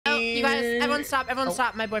You guys, everyone stop. Everyone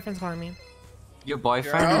stop. My boyfriend's calling me. Your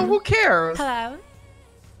boyfriend? Girl, who cares? Hello.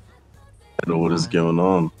 I know what is going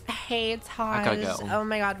on. Hey, Taj. I gotta go. Oh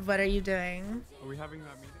my God, what are you doing? Are we having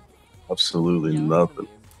that meeting? Absolutely nothing.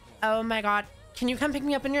 Oh my God, can you come pick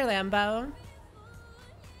me up in your Lambo?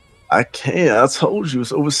 I can't. I told you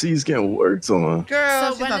it's overseas getting worked on. Girl,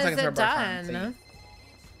 So she's when not is talking to her it boyfriend. done?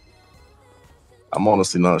 I'm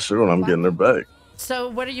honestly not sure when I'm getting her back. So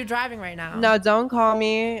what are you driving right now? No, don't call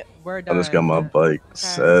me. We're done. I just got my bike, Okay.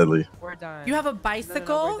 sadly. We're done. You have a No,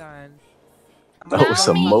 bicycle? we're done. No, it's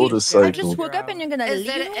a Naomi, motorcycle. I just woke up and you're gonna Is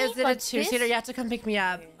leave it me is it a like two-seater? this? You have to come pick me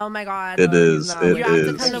up. Oh my God. It is. No, It You have to is.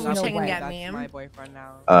 come to There's no Chang and way get that's me. my boyfriend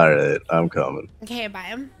now. All right, I'm coming. Okay,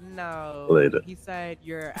 bye. No. Later. He said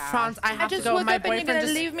you're Franz, I I have to just go. woke My up and you're boyfriend gonna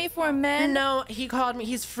just... leave me for a man? No, he called me.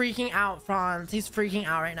 He's freaking out, Franz. He's freaking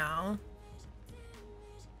out right now.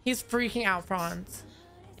 He's freaking out, Franz.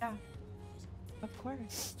 Yeah. Of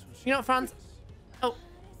course. You know, Franz. Oh.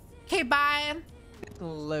 Okay, bye.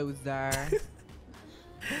 Loser.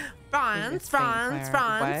 Franz, Saint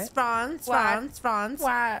Clair. What? Franz.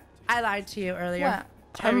 What? I lied to you earlier. What?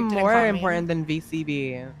 Tyreek I'm didn't more call me. important than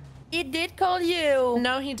VCB. He did call you.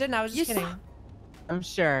 No, he didn't. I was just You kidding. saw- I'm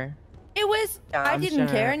sure. It was. Yeah, I I'm didn't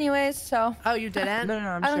sure. care anyways, so. Oh, you didn't? No,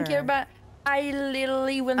 I'm I sure. don't care, but I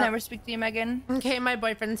literally will never speak to him again. Okay, my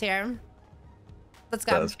boyfriend's here. Let's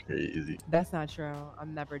go. That's crazy. That's not true.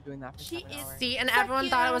 I'm never doing that for She 7 is hours. See, and Fuck everyone you,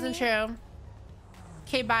 thought it wasn't Naomi. true.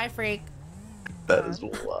 Okay, bye, freak. That is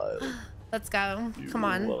wild. Let's go. Come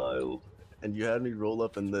on. Wild. And you had me roll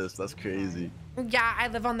up in this. That's crazy. Yeah, I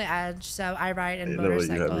live on the edge, so I ride I in know what you had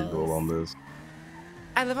me motorcycles. roll on this.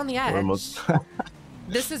 I live on the Where am edge. I-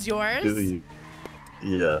 This is yours? Do you?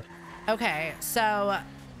 Yeah. Okay, so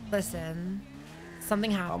listen.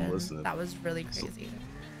 Something happened listening. that was really crazy.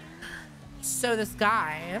 So this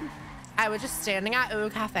guy, I was just standing at Ooh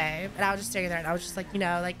Cafe, and I was just standing there, and I was just like, you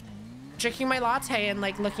know, like drinking my latte and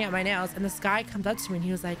like looking at my nails, and this guy comes up to me and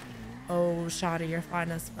he was like, oh, shawty, you're fine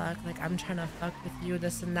as fuck. Like, I'm trying to fuck with you,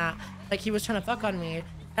 this and that. Like, he was trying to fuck on me.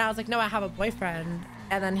 And I was like, no, I have a boyfriend.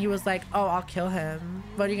 And then he was like, oh, I'll kill him.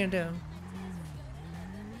 What are you gonna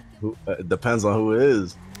do? It depends on who it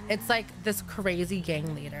is. It's like this crazy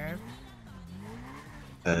gang leader.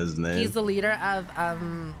 And his name. He's the leader of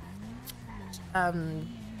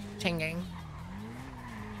Chang Gang.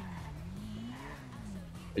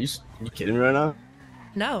 Are you kidding me right now?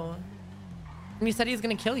 No. And he said he's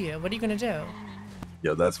gonna kill you. What are you gonna do?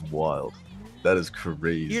 Yo, that's wild. That is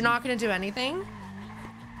crazy. You're not gonna do anything?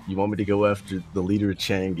 You want me to go after the leader of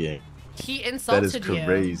Chang Gang? He That insulted is you.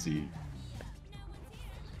 crazy.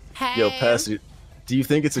 Hey. Yo, Pastor, do you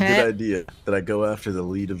think it's a good idea that I go after the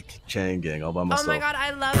lead of Chang Gang all by myself? Oh my God,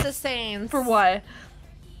 I love the Saints. For what?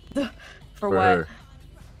 For what? her.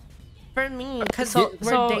 For me, because So- we're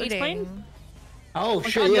so dating. explain. Oh, my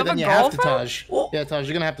shit, God, you yeah, have then a you have to, girlfriend? Taj. Yeah, Taj,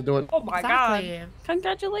 you're gonna have to do it. Oh my Exactly. god.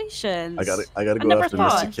 Congratulations. I gotta go never after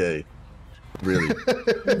thought. Mr. K. Really.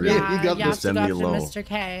 really. Yeah, you got you this. have to Send go me after alone. Mr.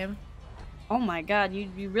 K. Oh my god, you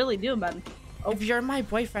really do, man. If you're my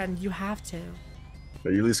boyfriend, you have to.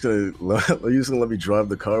 Are you at least gonna let me drive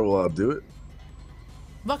the car while I do it?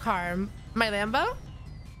 What car? My Lambo?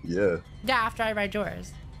 Yeah. Yeah, after I ride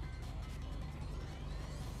yours.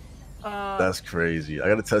 That's crazy. I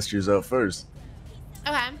gotta test yours out first.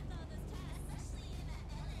 Okay.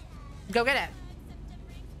 Go get it.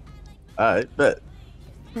 Alright, bet.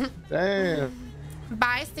 Damn.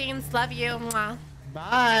 Bye, Saints. Love you. Mwah.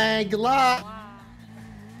 Bye. Good luck.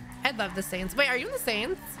 I love the Saints. Wait, are you in the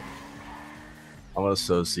Saints? I'm an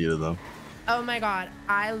associate of them. Oh my God,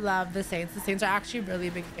 I love the Saints. The Saints are actually really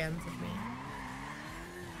big fans of me.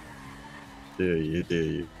 Dare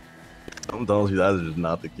you. Some tells you that is just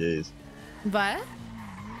not the case. But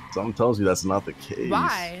Some tells you that's not the case.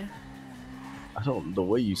 why? I don't. The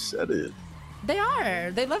way you said it. They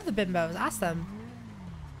are. They love the bimbos. Ask them.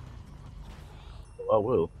 I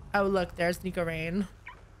will. Oh look, there's Nico Rain.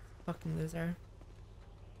 Fucking loser.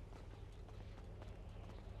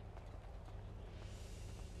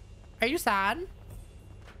 Are you sad?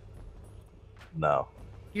 No.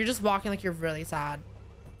 You're just walking like you're really sad.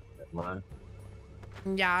 Am I?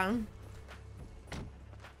 Yeah.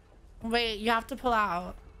 Wait, you have to pull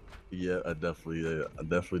out. Yeah, I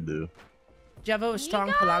definitely do. Do you have a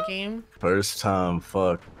strong pull-out game? First time,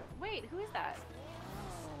 fuck. Wait, who is that?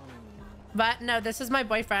 But no, this is my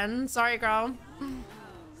boyfriend. Sorry, girl.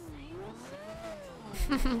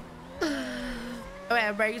 Oh,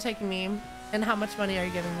 wait, where are you taking me? And how much money are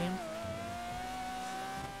you giving me?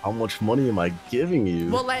 How much money am I giving you?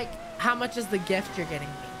 Well, like, how much is the gift you're getting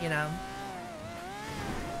me, you know?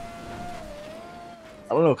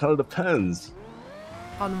 I don't know, kind of depends.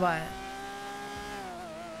 On what?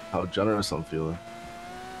 How generous I'm feeling.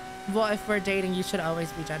 Well, if we're dating, you should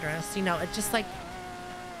always be generous. You know, it's just like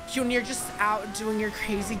when you're just out doing your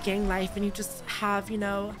crazy gang life and you just have, you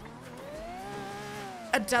know,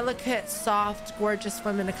 a delicate, soft, gorgeous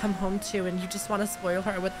woman to come home to and you just want to spoil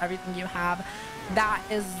her with everything you have. That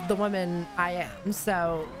is the woman I am.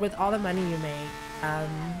 So with all the money you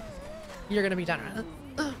make, you're gonna be generous.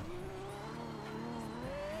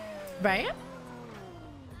 Right?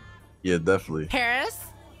 Yeah, definitely. Paris?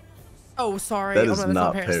 Oh, sorry. That Oh, is no, that's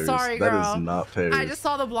not Paris. Sorry, girl. That is not Paris. I just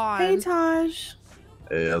saw the blonde. Hey, Taj.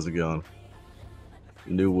 Hey, how's it going?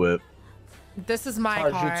 New whip. This is my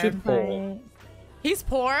Taj, car. you're too poor. Right. He's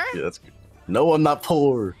poor? Yeah, that's good. No, I'm not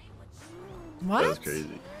poor. What? That's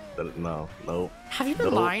crazy. No. Have you been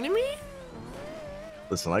No. lying to me?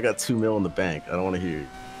 Listen, I got $2 million in the bank. I don't want to hear you.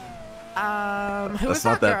 Who That's is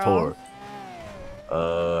not that girl?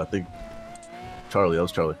 poor. I think Charlie. That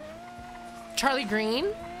was Charlie. Charlie Green?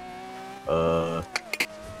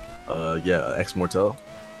 Yeah, Ex Mortel.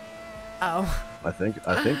 Oh. I think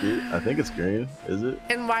it's green. Is it?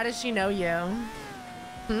 And why does she know you?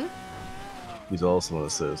 He's also an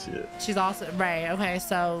associate. She's also right. Okay,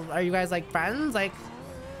 so are you guys like friends? Like,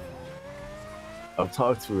 I've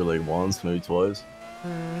talked to her like once, maybe twice.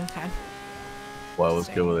 okay. While I was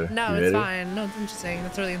good with her. No, You it's hate her? fine. No, it's interesting.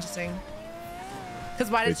 That's really interesting.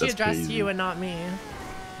 Because why did Wait, she that's address crazy. you and not me?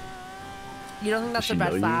 You don't think that's Does a she red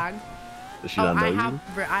know you? flag? Does she Oh, not know I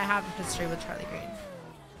you? have a history with Charlie Green.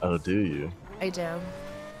 Oh, do you? I do.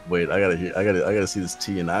 Wait, I gotta see this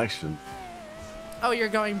T in action. Oh, you're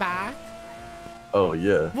going back? Oh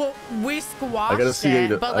yeah. Well, we squashed I gotta see how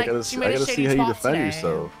you. it, but like, she made a shady see how you twat defend today.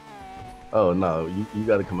 yourself. Oh no, you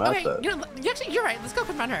gotta come Okay, at that. you know, you're right. Let's go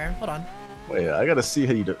confront her. Hold on. Wait, I gotta see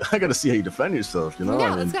how you. I gotta see how you defend yourself. You know? Yeah, I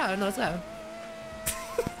mean, let's go. No, let's go.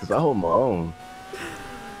 Cause I hold my own.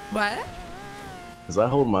 What? Cause I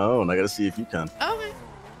hold my own. I gotta see if you can. Okay.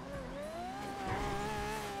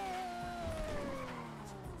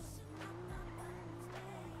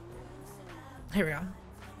 Here we go.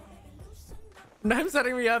 No, I'm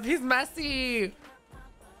setting me up. He's messy.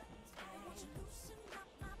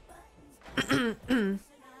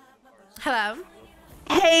 Hello.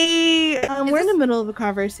 Hey, we're in this- the middle of a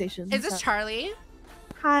conversation. Is this so- Charlie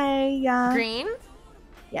Hi, yeah. Green?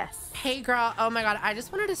 Yes. Hey, girl. Oh my god. I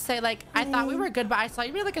just wanted to say, like, I thought we were good, but I saw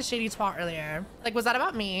you made like a shady twat earlier. Like, was that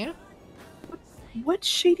about me? What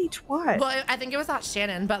shady twat? Well, I think it was not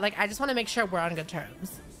Shannon, but like, I just want to make sure we're on good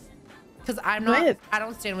terms. Because I'm not. When? I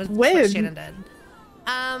don't stand with When? what Shannon did.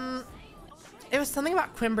 It was something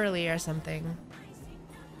about Quimberly or something.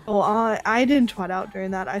 Well, I didn't twat out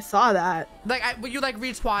during that. I saw that. Like, you like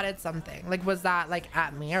retwatted something. Like, was that like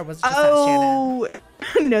at me or was it just at Shannon? Oh,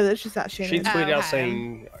 no, that's just that She Shannon. tweeted out okay.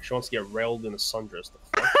 saying she wants to get railed in a sundress.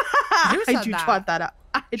 Who I said do that? twat that out.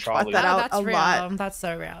 I Charlie. twat that Oh, out that's a real. lot. That's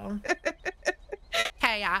so real.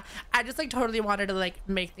 Okay, yeah. I just like totally wanted to like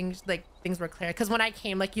make things like things were clear. Because when I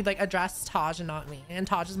came, like you like addressed Taj and not me, and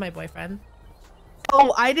Taj is my boyfriend.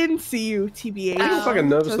 Oh, I didn't see you, TBH. You're a fucking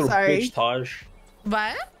nervous so little sorry. bitch, Taj.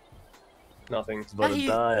 What? Nothing. It's about he- to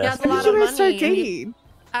die. he has a When lot did of you guys start money, and he- dating?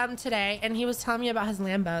 Today, and he was telling me about his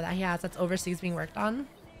Lambo that he has that's overseas being worked on.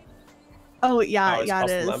 Oh, yeah, Oh, it's yeah, it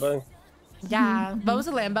custom is. Lambo? Yeah. What was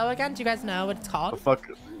a Lambo again? Do you guys know what it's The called? fuck,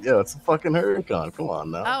 yeah, it's a fucking Huracan. Come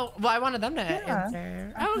on now. Oh, well, I wanted them to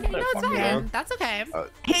answer. Oh, okay, no, it's fucking fine. know. That's okay.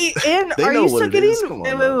 Hey, and They are know you what still it getting? is. Come on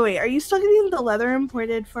Wait, now. wait. Are you still getting the leather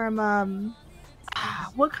imported from?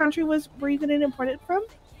 What country were you getting imported from?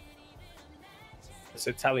 It's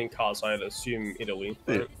Italian car, so I'd assume Italy.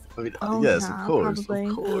 Yeah. I mean, Oh, yes, yeah, of course, probably.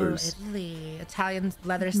 of Oh, course. Italy, Italian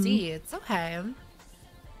leather Mhm. seats. Okay,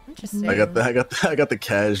 interesting. I got the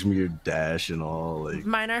cashmere dash and all, like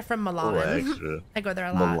Mine are from a little Milan. extra. I go there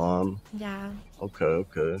a lot. Milan. Yeah, Okay.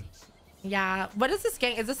 yeah. What is this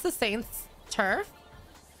gang? Is this the Saints turf?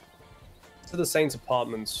 To the Saints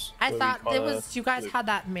apartments. I where we thought it kinda was you guys live. had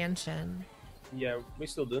that mansion. Yeah, we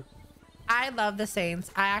still do. I love the Saints.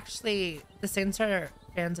 The Saints are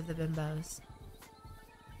fans of the Bimbos.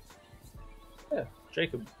 Yeah,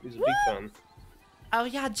 Jacob is a big fan. Oh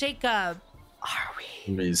yeah, Jacob. Are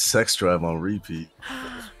we? I mean, sex drive on repeat.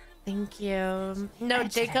 Thank you. No, I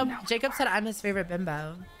didn't know Jacob said I'm his favorite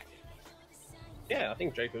bimbo. Yeah, I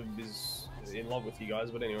think Jacob is in love with you guys,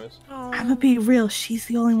 but anyways. Oh. I'm gonna be real. She's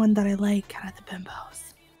the only one that I like out of the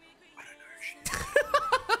bimbos.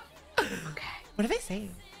 Okay. What are they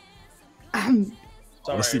saying? Sorry.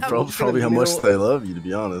 Honestly, I'm probably, just probably how in the much middle- they love you. To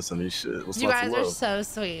be honest, I mean, shit. What's You not to guys are love? so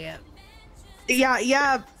sweet. Yeah.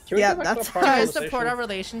 Can we Yeah, go back to that's our Do prior you guys conversation? support our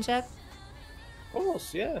relationship? Of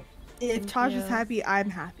course, yeah. If Thank Taj is you. happy, I'm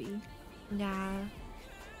happy. Yeah.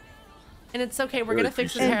 And it's okay. We're Really gonna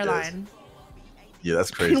fix his appreciate you guys. hairline. Yeah,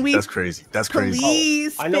 that's crazy. Can we That's crazy. That's crazy.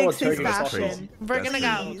 Please I know what fix his Turkish stuff is. fashion. We're That's gonna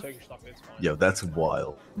crazy. go. Turkish stuff, it's fine. Yo, that's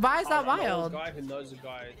wild. Why is that I know wild? a guy who knows a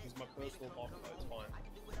guy. He's my personal boss, so it's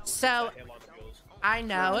fine. So That hairline of yours. I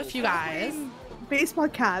know a few guys. Baseball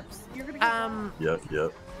caps. You're gonna get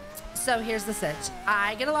Yep. So here's the sitch.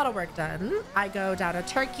 I get a lot of work done. I go down to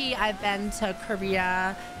Turkey. I've been to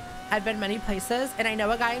Korea. I've been many places, and I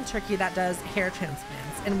know a guy in Turkey that does hair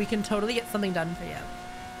transplants, and we can totally get something done for you.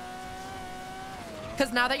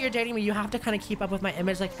 Because now that you're dating me, you have to kind of keep up with my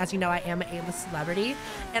image. Like, as you know, I am an A-list celebrity,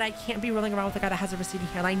 and I can't be rolling around with a guy that has a receding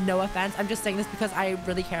hairline. No offense. I'm just saying this because I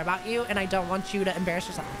really care about you, and I don't want you to embarrass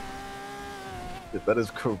yourself. That is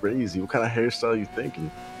crazy. What kind of hairstyle you thinking?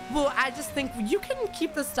 Well, I just think you can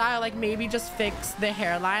keep the style. Like, maybe just fix the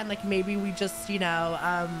hairline. Like, maybe we just, you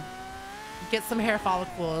know, get some hair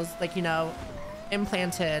follicles, like, you know,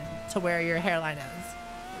 implanted to where your hairline is.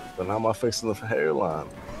 But how am I fixing the hairline?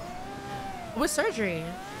 With surgery.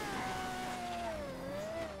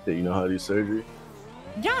 Yeah, you know how to do surgery?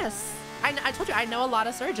 Yes. I told you, I know a lot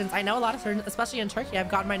of surgeons. I know a lot of surgeons, especially in Turkey. I've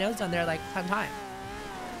gotten my nose done there like 10 times.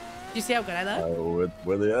 Do you see how good I look?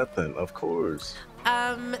 Where they at then? Of course.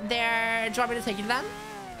 They're, do you want me to take you to them?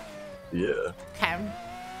 Yeah. Okay.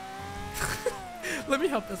 Let me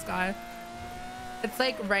help this guy. It's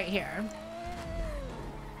like right here.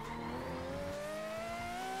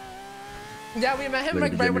 Yeah, we met him They're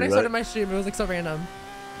like gonna right get when me I started right? my stream. It was like so random.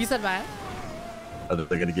 You said what? Are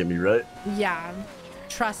they gonna get me right? Yeah.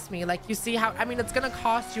 Trust me. Like, you see how, I mean, it's gonna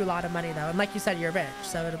cost you a lot of money though. And like you said, you're rich,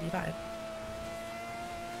 so it'll be fine.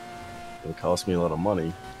 It'll cost me a lot of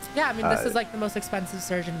money. Yeah, I mean, this is like the most expensive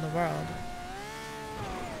surgeon in the world.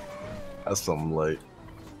 That's something like.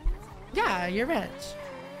 Yeah, you're rich.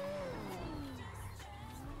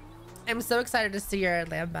 I'm so excited to see your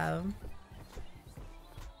Lambo.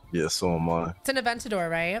 Yeah, so am I. It's an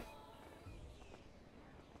Aventador, right?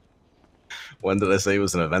 When did I say it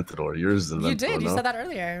was an Aventador? Yours is an Aventador, You did. You no? said that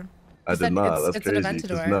earlier. I You did said not. it's- That's it's an crazy.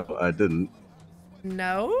 'Cause Aventador. No, I didn't.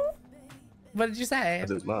 No? What did you say? I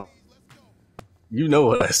did not. You know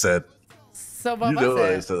what I said. So what You was know what I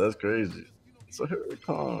it? said. That's crazy. So here it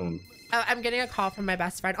comes. Oh, I'm getting a call from my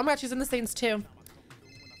best friend. Oh my god, she's in the States too.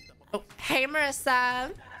 Oh, hey,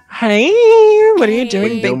 Marissa. Hey, what are you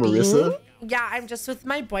doing, Hey. baby? Yo, Marissa? Yeah, I'm just with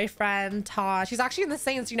my boyfriend, Taj. He's actually in the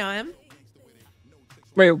Saints. You know him?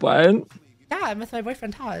 Wait, what? Yeah, I'm with my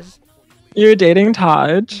boyfriend, Taj. You're dating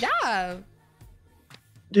Taj? Yeah.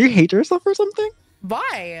 Do you hate yourself or something?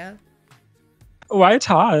 Why? Why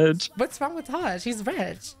Taj? What's wrong with Taj? He's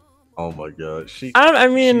rich. Oh my god. I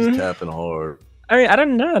mean, she's capping hard. I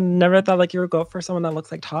don't know. I never thought like you would go for someone that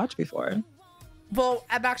looks like Taj before. Well,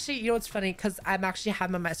 I'm actually, you know what's funny? Because I'm actually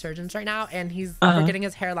having him at my surgeon's right now, and he's Uh-huh. we're getting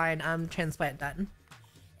his hairline transplant done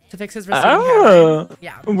to fix his receding hairline.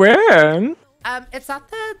 Yeah. Where? It's at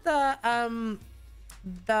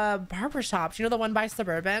the barber shop. You know, the one by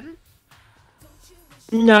Suburban?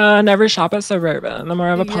 No, I never shop at Suburban. I'm more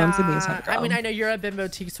of a Ponzi Beach type girl. I mean, I know you're a bimbo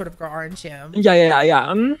tea sort of girl, aren't you?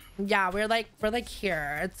 Yeah. Yeah, we're like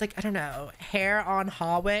here. It's like, I don't know, hair on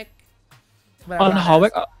Hawick. On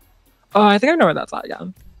Hawick? Oh, I think I know where that's at, yeah.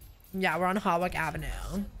 Yeah, we're on Hawick Avenue.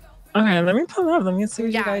 Okay, let me pull up. Let me see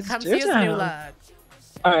what you Yeah, guys come do see his new now. look.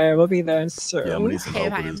 Alright, we'll be there soon. Yeah, I'm gonna need some Okay,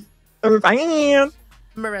 help bye. with this. Bye.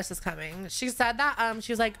 Marissa's coming. She said that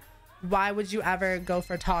she was like, why would you ever go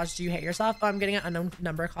for Taj? Do you hate yourself? Oh, I'm getting an unknown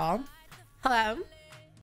number call. Hello.